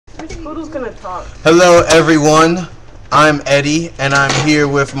Poodle's gonna talk. Hello, everyone. I'm Eddie, and I'm here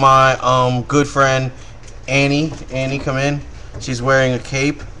with my good friend Annie. Annie, come in. She's wearing a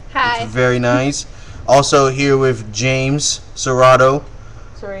cape. Hi. It's very nice. Also here with James Serrato.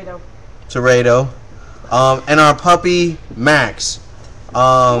 And our puppy Max.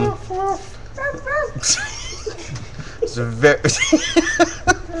 It's a very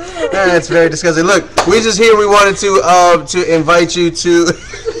That's very disgusting. Look, we just here. We wanted to invite you to.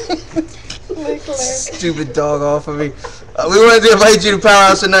 Stupid dog off of me. We wanted to invite you to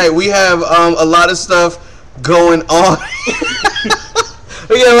Powerhouse tonight. We have a lot of stuff going on.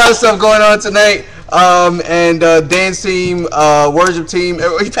 We got a lot of stuff going on tonight. And dance team, worship team.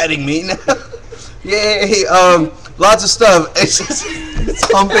 Are you petting me now? Yay! Lots of stuff. It's just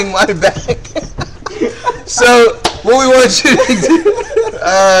humping my back. So what we want you to do?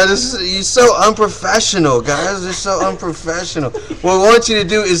 You're so unprofessional, guys. You're so unprofessional. What we want you to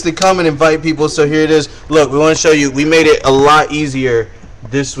do is to come and invite people. So here it is. Look, we want to show you. We made it a lot easier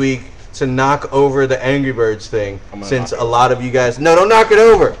this week to knock over the Angry Birds thing, since a lot of you guys. No, don't knock it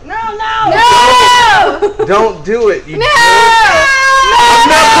over. No! Don't do it. You No! I'm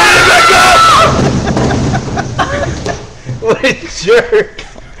not putting it back up. What a jerk.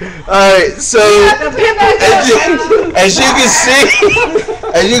 Alright, so as you can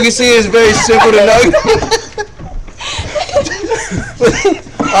see, it's very simple to know.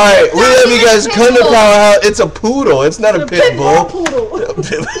 Alright, we love you guys. Come to Powerhouse. It's a poodle. It's not a pit bull.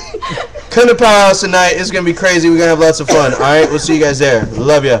 Come to Powerhouse tonight. It's gonna be crazy. We're gonna have lots of fun. Alright, we'll see you guys there.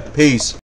 Love ya. Peace.